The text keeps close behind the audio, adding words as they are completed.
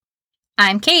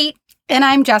I'm Kate. And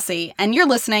I'm Jessie, and you're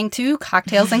listening to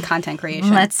Cocktails and Content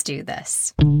Creation. Let's do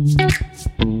this.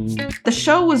 The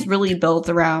show was really built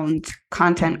around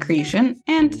content creation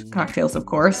and cocktails, of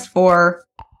course, for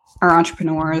our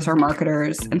entrepreneurs, our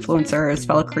marketers, influencers,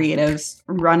 fellow creatives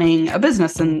running a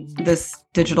business in this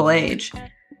digital age.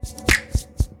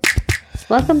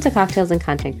 Welcome to Cocktails and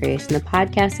Content Creation, the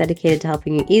podcast dedicated to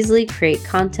helping you easily create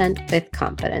content with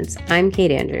confidence. I'm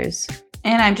Kate Andrews.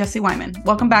 And I'm Jessie Wyman.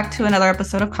 Welcome back to another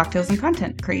episode of Cocktails and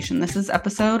Content Creation. This is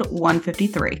episode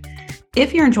 153.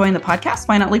 If you're enjoying the podcast,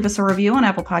 why not leave us a review on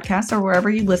Apple Podcasts or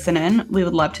wherever you listen in? We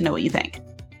would love to know what you think.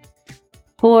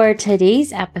 For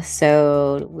today's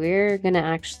episode, we're going to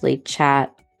actually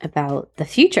chat about the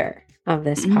future of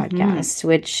this podcast,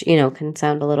 which, can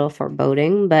sound a little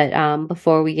foreboding. But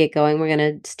before we get going, we're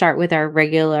going to start with our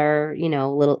regular,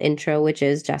 little intro, which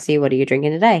is, Jessie, what are you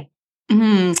drinking today?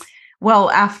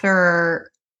 Well, after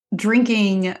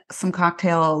drinking some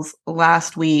cocktails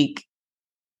last week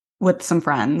with some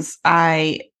friends,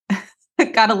 I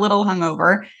got a little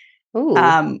hungover,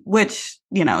 which,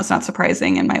 is not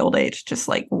surprising in my old age. Just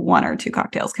like one or two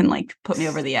cocktails can put me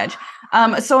over the edge.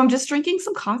 So I'm just drinking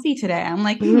some coffee today. I'm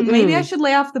like, maybe I should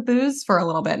lay off the booze for a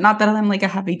little bit. Not that I'm like a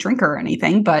heavy drinker or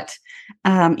anything, but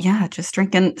just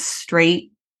drinking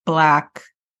straight black.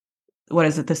 What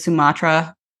is it? The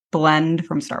Sumatra blend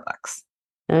from Starbucks.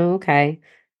 Oh, okay.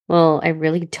 Well, I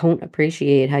really don't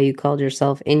appreciate how you called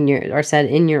yourself said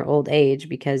in your old age,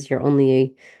 because you're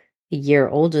only a year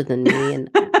older than me, and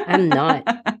I'm not.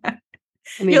 I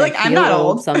mean, you're like, I'm not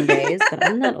old some days, but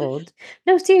I'm not old.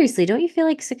 No, seriously, don't you feel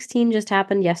like 16 just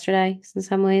happened yesterday in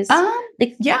some ways?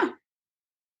 Yeah.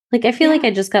 I feel like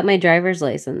I just got my driver's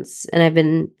license, and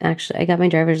I got my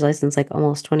driver's license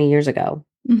almost 20 years ago.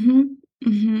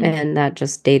 And that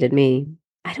just dated me.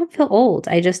 I don't feel old.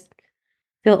 I just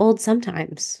feel old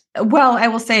sometimes. Well, I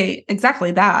will say exactly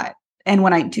that. And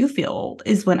when I do feel old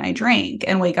is when I drink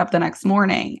and wake up the next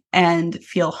morning and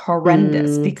feel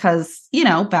horrendous because,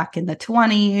 back in the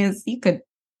 20s,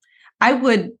 I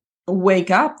would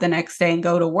wake up the next day and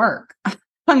go to work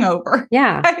hungover.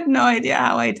 Yeah. I have no idea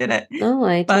how I did it.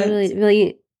 No, totally,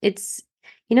 really, it's,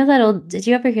 did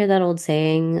you ever hear that old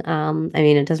saying?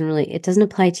 It doesn't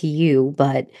apply to you,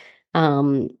 but,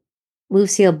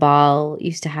 Lucille Ball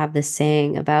used to have this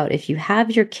saying about, if you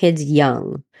have your kids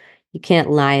young, you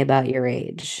can't lie about your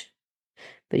age.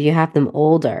 But you have them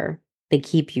older, they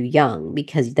keep you young,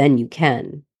 because then you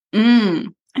can.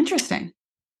 Interesting.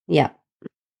 Yeah.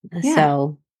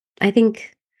 So I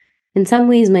think in some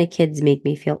ways my kids make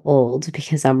me feel old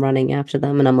because I'm running after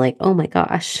them and I'm like, oh my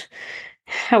gosh,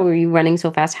 how are you running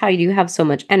so fast? How do you have so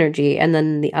much energy? And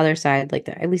then the other side,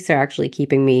 at least they're actually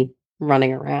keeping me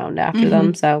running around after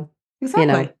them. So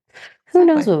exactly. Who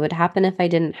knows what would happen if I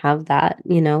didn't have that,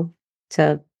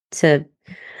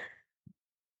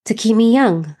 to keep me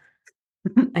young,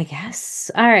 I guess.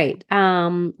 All right.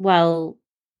 Well,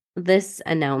 this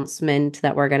announcement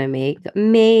that we're going to make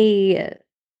may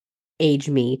age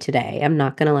me today. I'm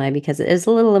not going to lie, because it is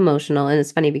a little emotional, and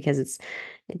it's funny because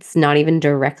it's not even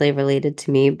directly related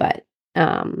to me, but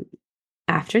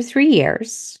after 3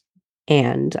 years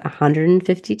and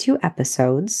 152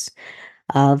 episodes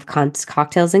of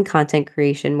Cocktails and Content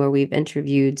Creation, where we've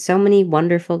interviewed so many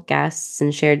wonderful guests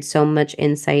and shared so much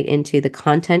insight into the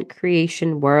content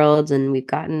creation world, and we've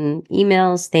gotten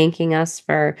emails thanking us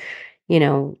for,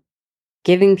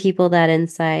 giving people that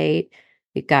insight.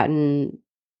 We've gotten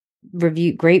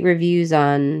great reviews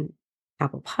on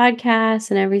Apple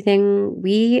Podcasts and everything.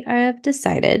 We have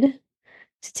decided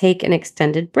to take an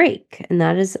extended break, and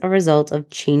that is a result of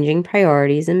changing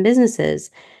priorities in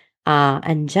businesses.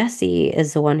 And Jessie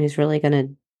is the one who's really going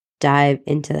to dive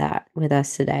into that with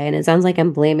us today. And it sounds like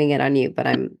I'm blaming it on you, but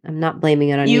I'm not blaming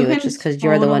it on you. It's just because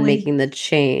you're the one making the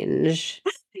change.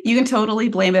 You can totally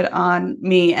blame it on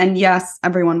me. And yes,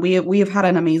 everyone, we have had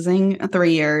an amazing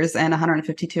 3 years and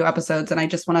 152 episodes. And I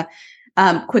just want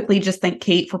to quickly just thank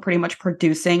Kate for pretty much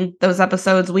producing those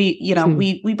episodes. We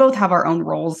both have our own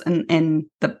roles in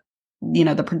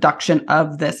the production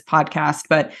of this podcast,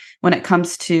 but when it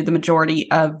comes to the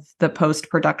majority of the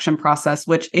post-production process,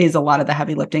 which is a lot of the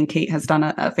heavy lifting, Kate has done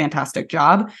a fantastic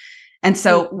job. And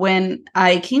so when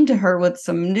I came to her with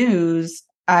some news,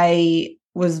 I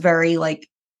was very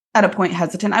at a point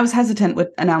hesitant. I was hesitant with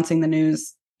announcing the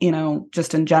news,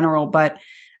 just in general, but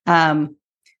I'm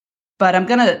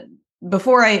gonna,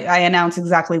 before I announce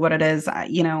exactly what it is, I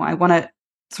want to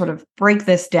sort of break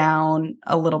this down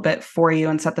a little bit for you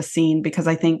and set the scene, because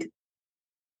I think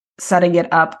setting it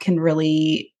up can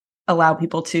really allow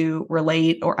people to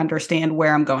relate or understand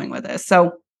where I'm going with this.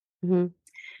 So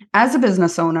as a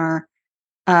business owner,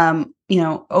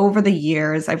 over the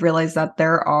years, I've realized that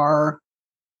there are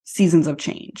seasons of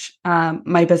change.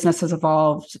 My business has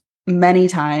evolved many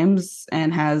times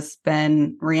and has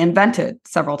been reinvented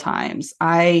several times.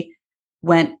 I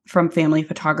went from family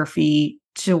photography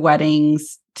to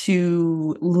weddings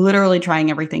to literally trying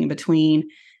everything in between,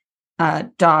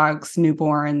 dogs,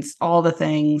 newborns, all the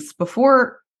things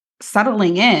before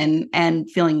settling in and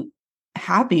feeling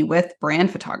happy with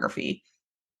brand photography.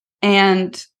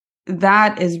 And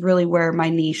that is really where my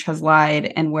niche has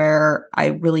lied and where I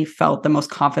really felt the most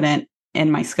confident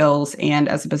in my skills and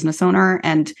as a business owner.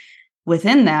 And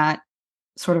within that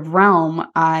sort of realm,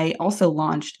 I also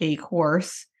launched a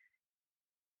course,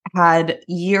 had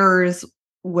years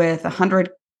with 100,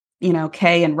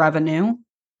 K in revenue.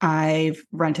 I've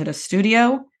rented a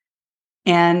studio.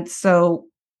 And so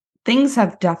things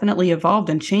have definitely evolved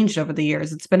and changed over the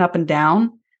years. It's been up and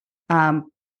down. Um,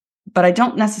 but I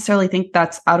don't necessarily think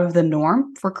that's out of the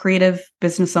norm for creative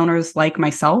business owners like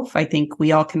myself. I think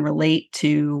we all can relate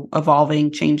to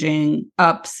evolving, changing,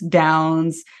 ups,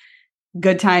 downs,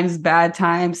 good times, bad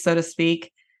times, so to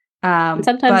speak. And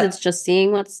sometimes But it's just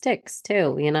seeing what sticks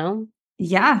too, you know?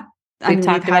 yeah, I We've mean, we've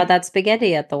talked about had that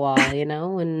spaghetti at the wall, you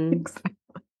know, and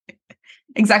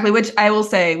exactly, which I will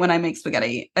say when I make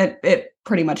spaghetti, it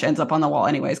pretty much ends up on the wall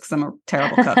anyways, because I'm a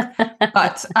terrible cook.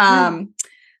 But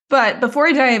But before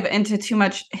I dive into too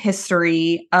much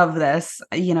history of this,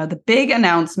 the big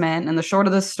announcement and the short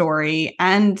of the story,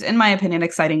 and in my opinion,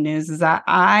 exciting news is that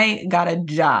I got a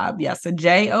job. Yes, a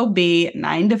job,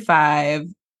 9 to 5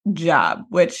 job,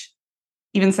 which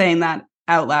even saying that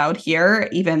out loud here,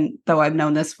 even though I've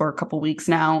known this for a couple weeks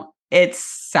now, it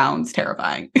sounds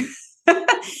terrifying.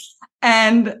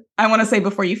 And I want to say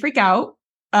before you freak out,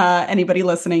 anybody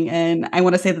listening in, I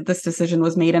want to say that this decision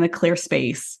was made in a clear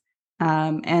space,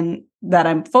 and that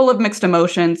I'm full of mixed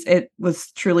emotions. It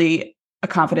was truly a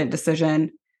confident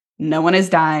decision. No one is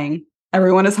dying.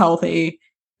 Everyone is healthy.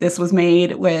 This was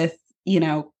made with,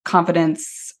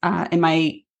 confidence in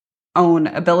my own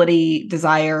ability,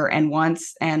 desire, and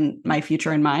wants, and my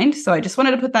future in mind. So I just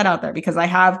wanted to put that out there because I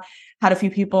have had a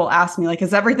few people ask me, like,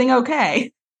 is everything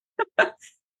okay? we're at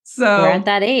So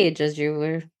that age, as you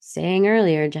were saying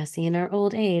earlier, Jesse, in our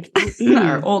old age. in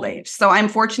our old age. So I'm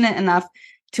fortunate enough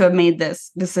to have made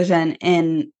this decision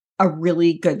in a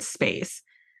really good space.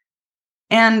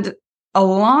 And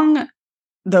along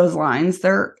those lines,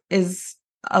 there is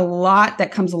a lot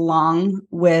that comes along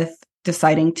with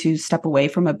deciding to step away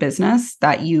from a business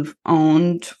that you've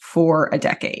owned for a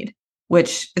decade,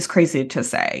 which is crazy to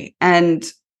say. And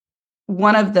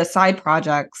one of the side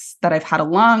projects that I've had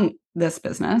along this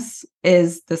business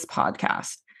is this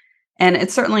podcast. And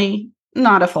it's certainly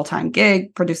not a full-time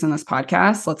gig producing this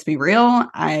podcast. Let's be real.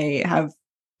 I have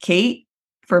Kate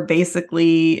for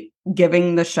basically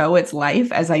giving the show its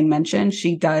life. As I mentioned,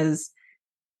 she does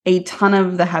a ton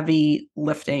of the heavy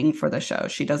lifting for the show.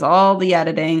 She does all the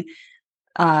editing,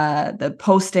 the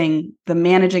posting, the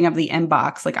managing of the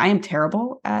inbox. Like, I am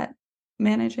terrible at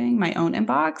managing my own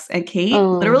inbox. And Kate,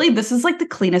 Oh, literally, this is like the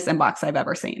cleanest inbox I've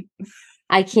ever seen.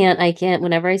 I can't.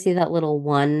 Whenever I see that little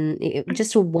one,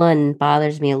 just a one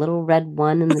bothers me. A little red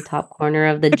one in the top corner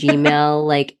of the Gmail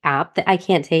like app that I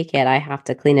can't take it. I have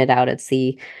to clean it out. It's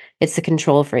the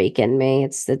control freak in me.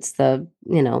 It's the,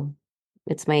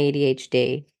 it's my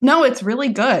ADHD. No, it's really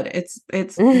good. It's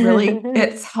really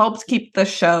it's helped keep the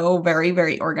show very,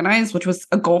 very organized, which was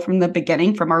a goal from the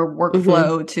beginning, from our Hmm.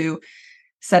 workflow to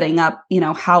setting up,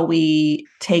 how we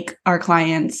take our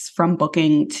clients from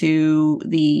booking to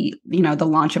the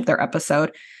launch of their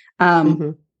episode.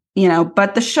 Um, Hmm.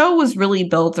 but the show was really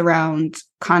built around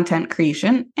content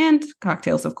creation and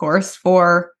cocktails, of course,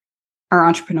 for our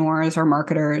entrepreneurs, our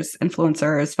marketers,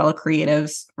 influencers, fellow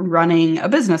creatives running a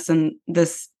business in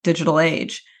this digital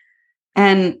age.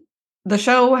 And the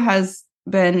show has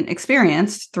been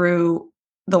experienced through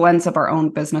the lens of our own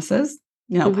businesses,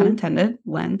 pun Hmm. intended,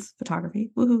 lens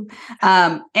photography. Woohoo.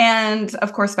 And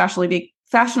of course,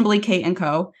 fashionably Kate and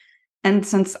Co. And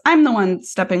since I'm the one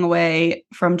stepping away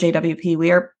from JWP,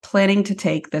 we are planning to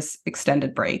take this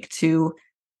extended break to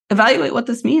evaluate what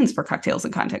this means for cocktails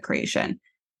and content creation.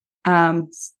 Um,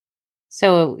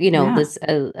 So, yeah, this,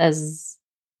 as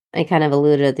I kind of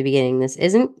alluded at the beginning, this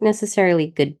isn't necessarily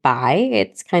goodbye.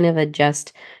 It's kind of a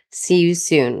just see you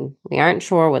soon. We aren't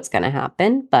sure what's going to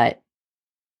happen, but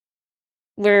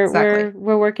we're we're exactly.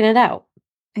 we're working it out.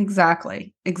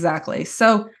 Exactly. Exactly.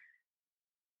 So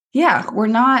yeah, we're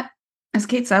not, as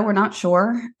Kate said, we're not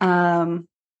sure.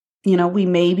 We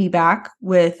may be back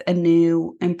with a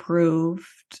new,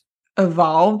 improved,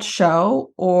 evolved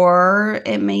show, or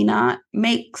it may not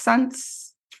make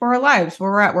sense for our lives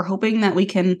where we're at. We're hoping that we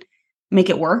can make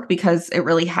it work, because it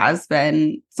really has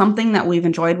been something that we've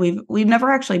enjoyed. We've never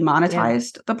actually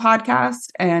monetized the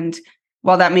podcast, and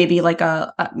while that may be like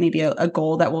maybe a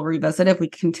goal that we'll revisit if we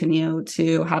continue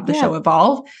to have the show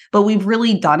evolve, but we've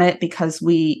really done it because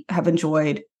we have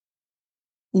enjoyed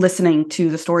listening to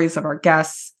the stories of our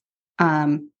guests,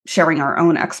 sharing our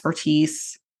own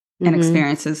expertise and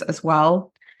experiences as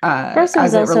well. For us, it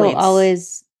was also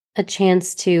always a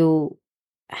chance to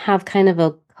have kind of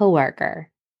a coworker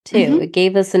too. It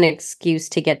gave us an excuse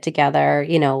to get together,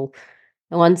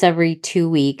 once every 2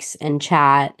 weeks and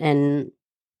chat and,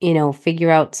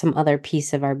 figure out some other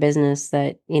piece of our business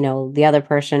that, the other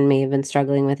person may have been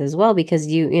struggling with as well. Because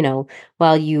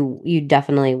while you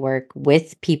definitely work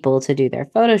with people to do their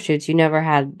photo shoots, you never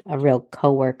had a real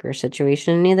coworker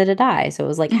situation, neither did I. So it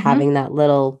was like having that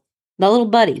little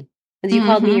buddy. As you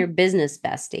called me your business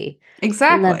bestie.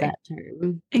 Exactly. I love that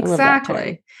term.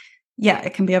 Exactly. Yeah,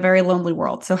 it can be a very lonely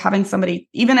world. So having somebody,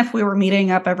 even if we were meeting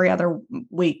up every other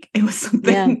week, it was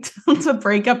something to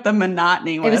break up the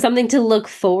monotony with. It was something to look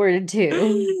forward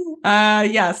to.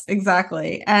 Yes,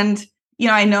 exactly. And,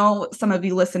 I know some of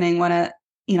you listening want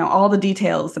to, all the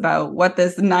details about what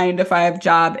this 9-to-5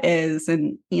 job is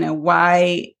and,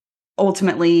 why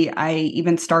ultimately I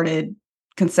even started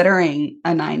considering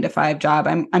a 9-to-5 job.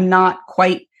 I'm not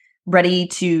quite ready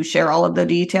to share all of the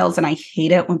details, and I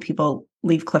hate it when people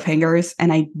leave cliffhangers,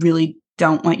 and I really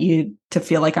don't want you to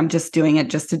feel like I'm just doing it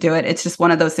just to do it. It's just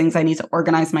one of those things. I need to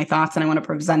organize my thoughts, and I want to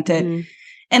present it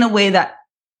in a way that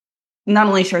not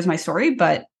only shares my story,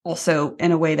 but also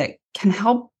in a way that can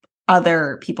help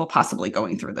other people possibly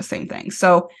going through the same thing.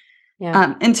 So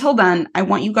until then, I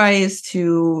want you guys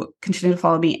to continue to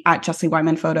follow me at Jessie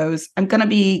Wyman Photos. I'm going to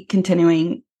be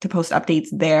continuing to post updates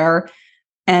there.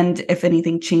 And if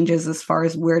anything changes as far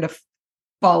as where to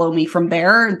follow me from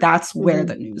there, that's where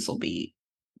the news will be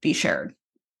shared.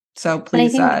 So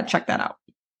please check that out.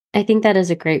 I think that is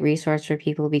a great resource for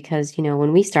people because,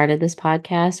 when we started this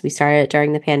podcast, we started it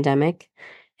during the pandemic.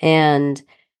 And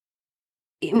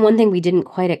one thing we didn't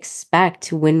quite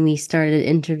expect when we started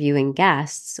interviewing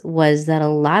guests was that a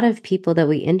lot of people that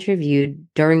we interviewed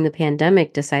during the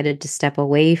pandemic decided to step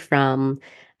away from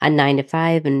a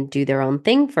 9-to-5 and do their own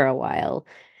thing for a while.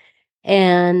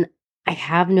 And I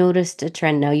have noticed a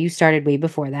trend. Now, you started way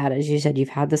before that. As you said, you've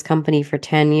had this company for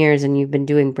 10 years and you've been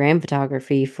doing brand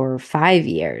photography for 5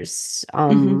 years,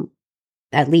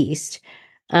 at least.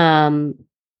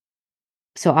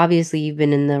 So obviously you've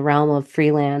been in the realm of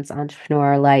freelance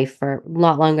entrepreneur life for a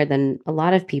lot longer than a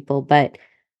lot of people, but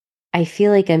I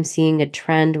feel like I'm seeing a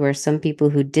trend where some people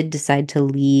who did decide to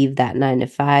leave that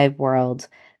 9-to-5 world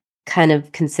kind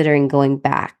of considering going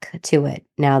back to it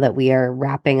now that we are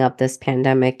wrapping up this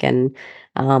pandemic and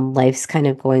life's kind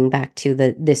of going back to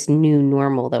this new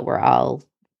normal that we're all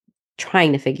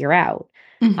trying to figure out.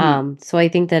 So I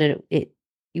think that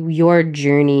your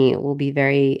journey will be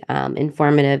very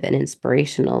informative and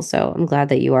inspirational. So I'm glad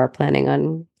that you are planning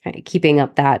on kind of keeping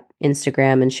up that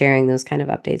Instagram and sharing those kind of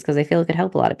updates because I feel it could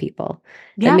help a lot of people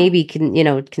that maybe can,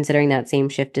 considering that same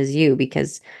shift as you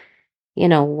because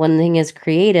one thing as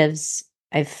creatives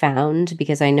I've found,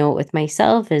 because I know it with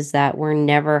myself, is that we're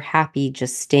never happy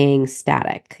just staying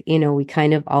static. We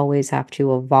kind of always have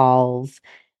to evolve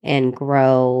and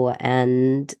grow.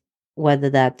 And whether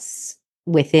that's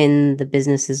within the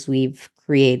businesses we've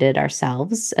created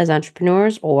ourselves as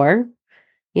entrepreneurs or,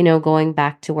 going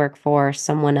back to work for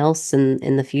someone else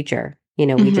in the future,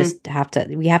 we just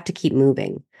we have to keep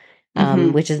moving.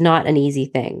 Which is not an easy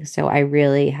thing. So I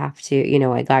really have to,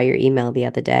 I got your email the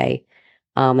other day.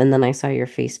 And then I saw your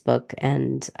Facebook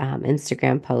and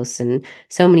Instagram posts, and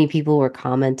so many people were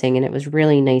commenting, and it was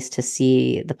really nice to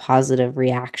see the positive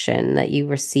reaction that you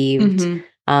received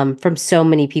from so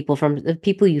many people, from the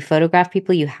people you photographed,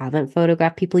 people you haven't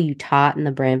photographed, people you taught in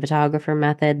the brand photographer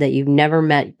method that you've never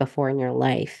met before in your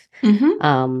life.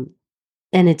 And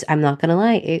I'm not gonna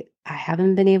lie, I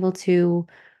haven't been able to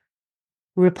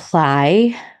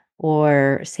reply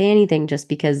or say anything just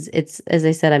because it's, as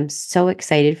I said, I'm so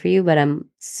excited for you, but I'm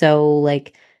so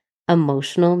like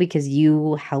emotional because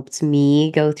you helped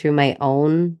me go through my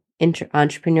own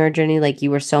entrepreneur journey. Like you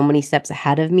were so many steps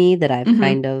ahead of me that I've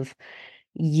kind of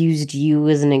used you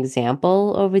as an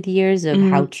example over the years of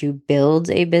how to build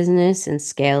a business and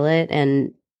scale it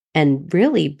and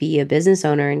really be a business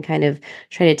owner and kind of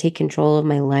try to take control of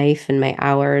my life and my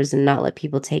hours and not let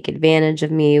people take advantage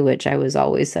of me, which I was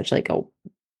always such like a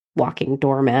walking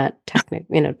doormat,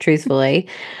 truthfully.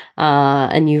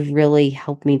 And you've really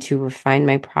helped me to refine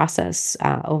my process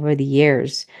over the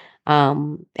years.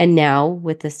 And now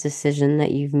with this decision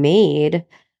that you've made,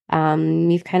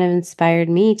 you've kind of inspired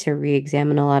me to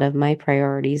re-examine a lot of my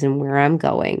priorities and where I'm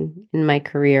going in my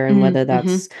career, and whether Mm-hmm.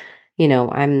 that's,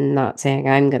 I'm not saying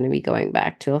I'm going to be going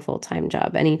back to a full-time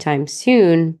job anytime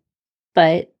soon,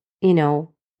 but,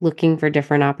 looking for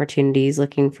different opportunities,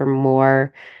 looking for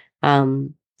more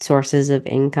sources of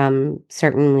income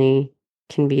certainly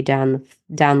can be down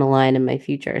the line in my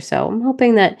future. So I'm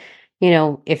hoping that,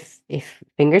 if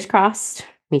fingers crossed,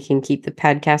 we can keep the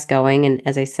podcast going. And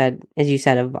as you said,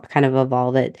 kind of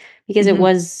evolve it, because it Mm-hmm.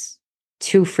 was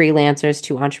two freelancers,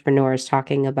 two entrepreneurs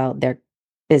talking about their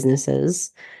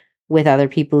businesses with other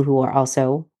people who are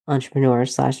also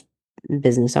entrepreneurs slash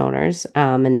business owners.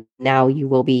 And now you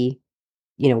will be,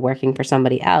 working for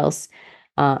somebody else.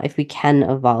 If we can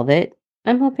evolve it,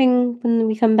 I'm hoping when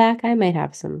we come back, I might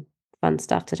have some fun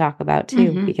stuff to talk about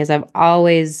too, Mm-hmm. because I'm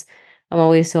always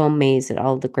so amazed at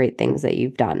all the great things that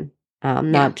you've done. Yeah.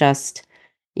 Not just,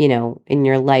 in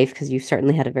your life, because you've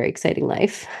certainly had a very exciting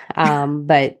life,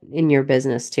 but in your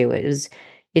business too.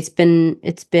 It's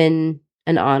been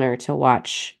an honor to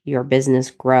watch your business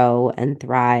grow and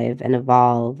thrive and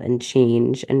evolve and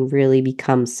change and really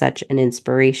become such an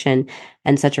inspiration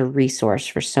and such a resource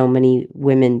for so many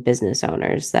women business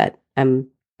owners, that I'm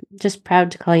just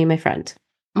proud to call you my friend.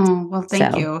 Oh, well,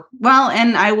 thank So, you. Well,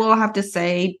 and I will have to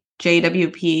say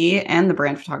JWP and the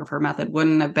brand photographer method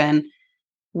wouldn't have been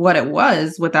what it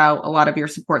was without a lot of your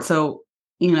support. So,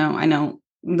 I know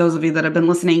those of you that have been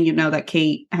listening, that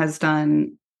Kate has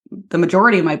done the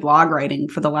majority of my blog writing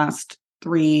for the last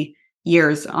 3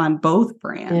 years on both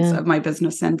brands yeah. of my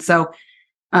business. And so,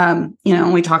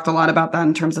 we talked a lot about that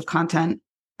in terms of content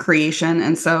creation.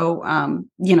 And so,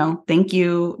 thank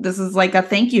you. This is like a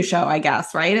thank you show, I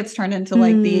guess, right? It's turned into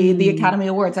like the Hmm. Academy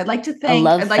Awards. A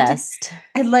love fest.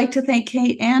 I'd like to thank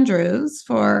Kate Andrews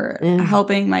for Yeah.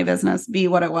 helping my business be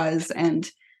what it was.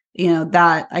 And,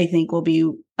 that I think will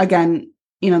be, again,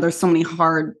 there's so many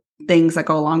hard things that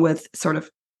go along with sort of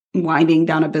winding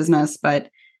down a business, but,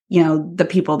 the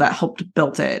people that helped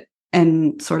build it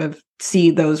and sort of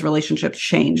see those relationships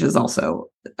change is also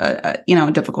a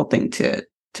difficult thing to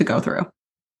go through.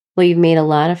 Well, you've made a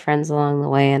lot of friends along the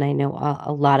way, and I know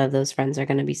a lot of those friends are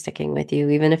going to be sticking with you,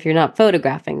 even if you're not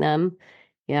photographing them.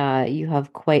 Yeah, you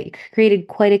have created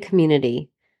quite a community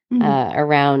Mhm.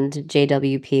 around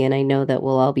JWP, and I know that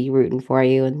we'll all be rooting for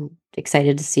you and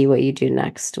excited to see what you do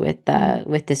next Mhm.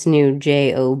 with this new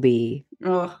JOB.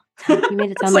 Ugh. You made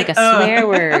it It's sound like like, a swear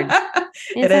word. You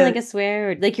made it it sound like is. a swear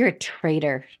word, like you're a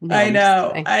traitor. No, I I'm just know.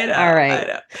 kidding. I All know. I right.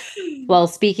 know. Well,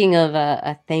 speaking of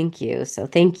a thank you, so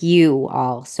thank you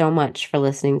all so much for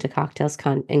listening to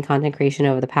and Content Creation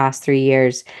over the past 3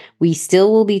 years. We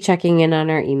still will be checking in on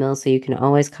our emails, so you can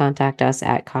always contact us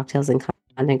at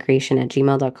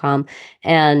cocktailsandcontentcreation@gmail.com.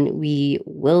 And we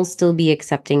will still be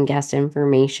accepting guest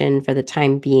information for the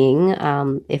time being.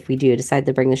 If we do decide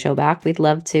to bring the show back, we'd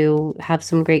love to have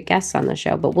some great guests on the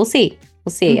show, but we'll see.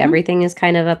 We'll see. Mhm. Everything is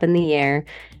kind of up in the air.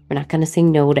 We're not going to say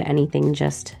no to anything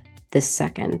just this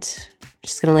second.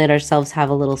 Just going to let ourselves have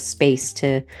a little space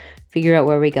to figure out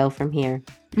where we go from here.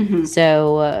 Mhm.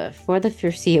 So, for the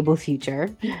foreseeable future,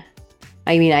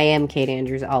 I mean, I am Kate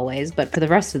Andrews always, but for the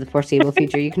rest of the foreseeable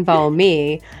future, you can follow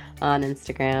me on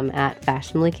Instagram at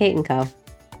FashionablyKate&Co.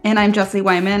 And I'm Jessie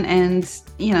Wyman, and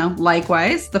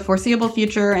likewise, the foreseeable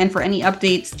future, and for any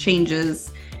updates,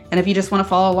 changes, and if you just want to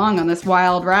follow along on this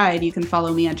wild ride, you can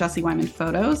follow me at Jessie Wyman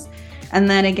Photos. And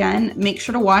then again, make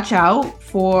sure to watch out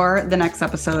for the next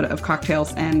episode of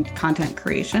Cocktails and Content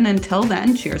Creation. Until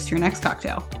then, cheers to your next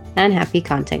cocktail. And happy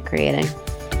content creating.